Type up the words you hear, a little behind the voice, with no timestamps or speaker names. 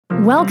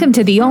Welcome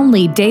to the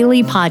only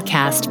daily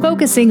podcast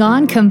focusing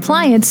on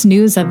compliance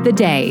news of the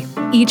day.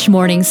 Each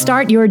morning,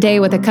 start your day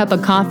with a cup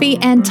of coffee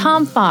and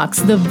Tom Fox,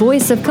 the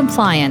voice of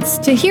compliance,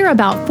 to hear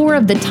about 4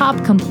 of the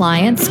top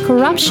compliance,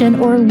 corruption,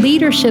 or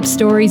leadership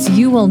stories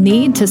you will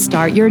need to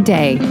start your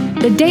day.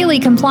 The Daily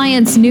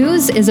Compliance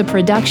News is a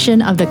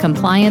production of the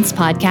Compliance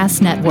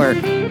Podcast Network.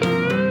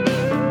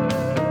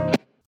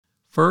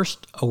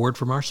 First, a word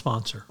from our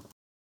sponsor.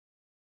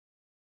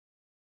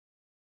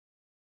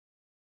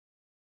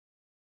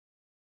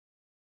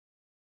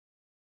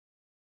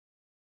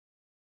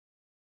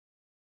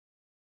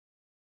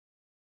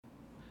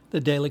 The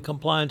Daily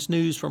Compliance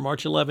News for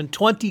March 11,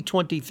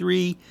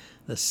 2023,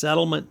 the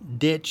Settlement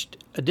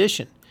Ditched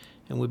edition.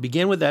 And we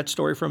begin with that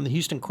story from the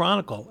Houston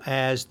Chronicle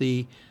as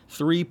the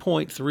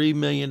 $3.3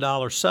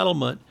 million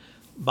settlement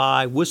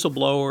by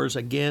whistleblowers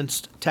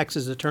against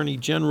Texas Attorney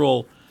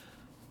General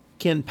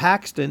Ken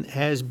Paxton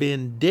has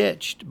been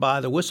ditched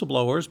by the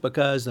whistleblowers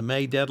because the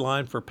May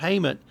deadline for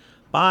payment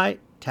by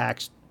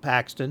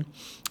Paxton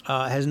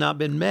has not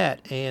been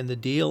met, and the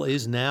deal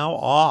is now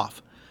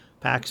off.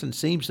 Paxton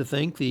seems to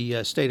think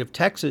the state of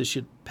Texas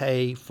should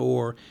pay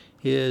for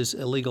his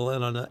illegal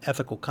and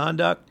unethical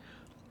conduct,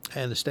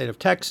 and the state of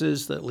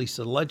Texas, at least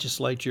the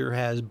legislature,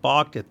 has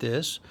balked at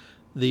this.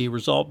 The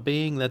result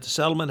being that the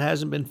settlement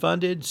hasn't been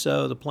funded,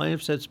 so the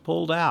plaintiffs has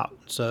pulled out.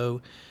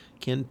 So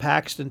Ken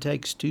Paxton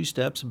takes 2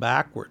 steps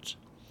backwards.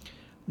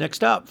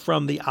 Next up,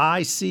 from the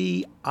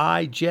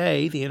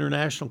ICIJ, the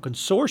International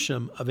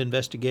Consortium of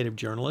Investigative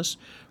Journalists,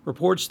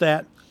 reports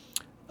that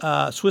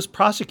Swiss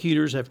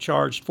prosecutors have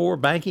charged 4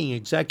 banking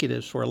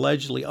executives for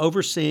allegedly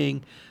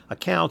overseeing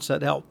accounts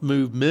that helped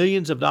move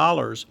millions of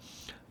dollars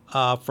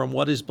from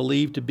what is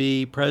believed to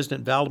be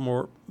President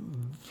Vladimir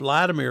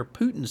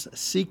Putin's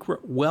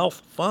secret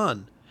wealth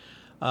fund.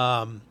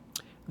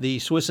 The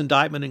Swiss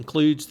indictment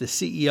includes the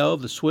CEO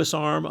of the Swiss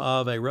arm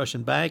of a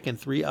Russian bank and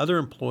 3 other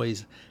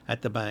employees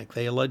at the bank.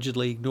 They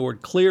allegedly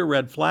ignored clear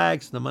red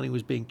flags. The money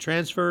was being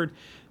transferred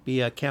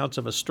via accounts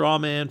of a straw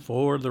man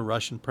for the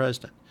Russian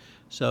president.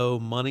 So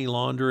money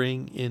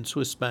laundering in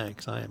Swiss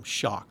banks. I am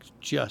shocked,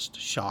 just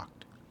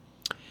shocked.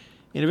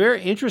 In a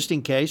very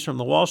interesting case from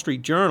the Wall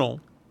Street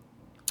Journal,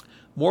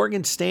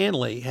 Morgan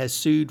Stanley has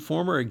sued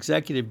former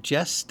executive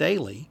Jes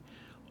Staley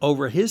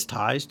over his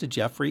ties to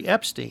Jeffrey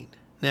Epstein.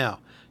 Now,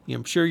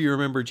 I'm sure you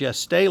remember Jes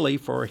Staley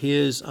for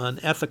his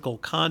unethical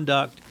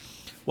conduct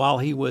while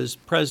he was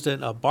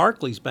president of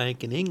Barclays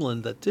Bank in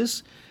England, that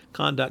this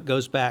conduct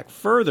goes back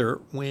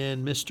further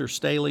when Mr.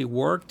 Staley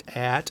worked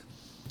at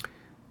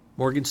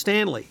Morgan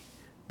Stanley.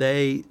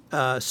 They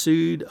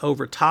sued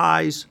over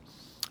ties,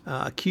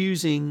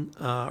 accusing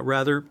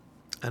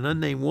an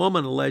unnamed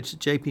woman alleged that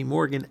J.P.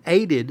 Morgan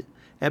aided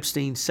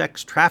Epstein's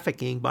sex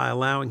trafficking by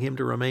allowing him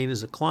to remain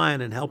as a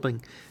client and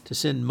helping to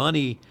send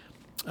money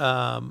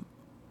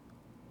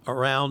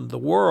around the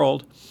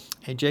world.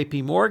 And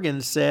J.P.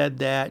 Morgan said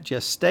that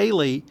Jes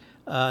Staley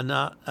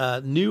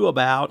knew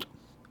about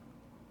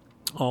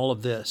all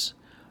of this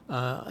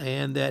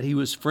and that he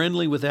was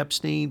friendly with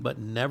Epstein but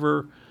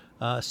never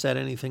said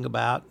anything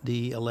about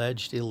the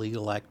alleged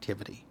illegal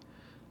activity.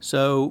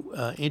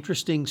 So,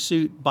 interesting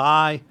suit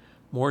by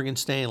Morgan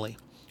Stanley.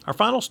 Our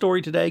final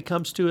story today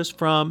comes to us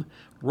from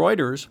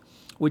Reuters,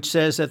 which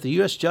says that the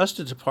U.S.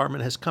 Justice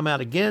Department has come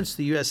out against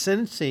the U.S.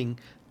 sentencing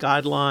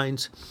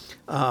guidelines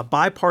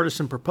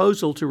bipartisan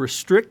proposal to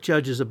restrict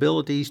judges'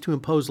 abilities to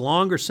impose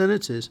longer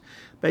sentences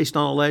based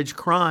on alleged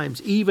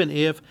crimes, even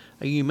if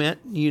a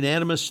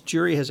unanimous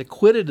jury has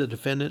acquitted the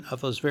defendant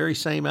of those very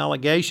same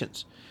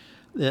allegations.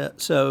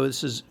 So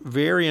this is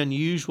very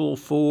unusual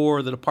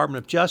for the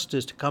Department of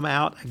Justice to come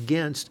out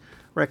against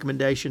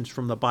recommendations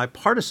from the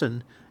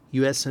bipartisan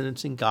U.S.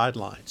 sentencing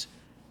guidelines.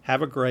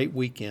 Have a great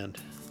weekend.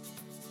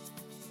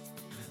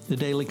 The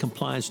Daily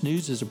Compliance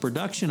News is a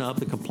production of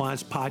the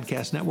Compliance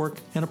Podcast Network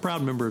and a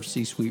proud member of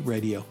C-Suite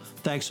Radio.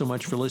 Thanks so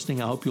much for listening.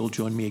 I hope you'll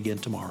join me again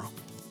tomorrow.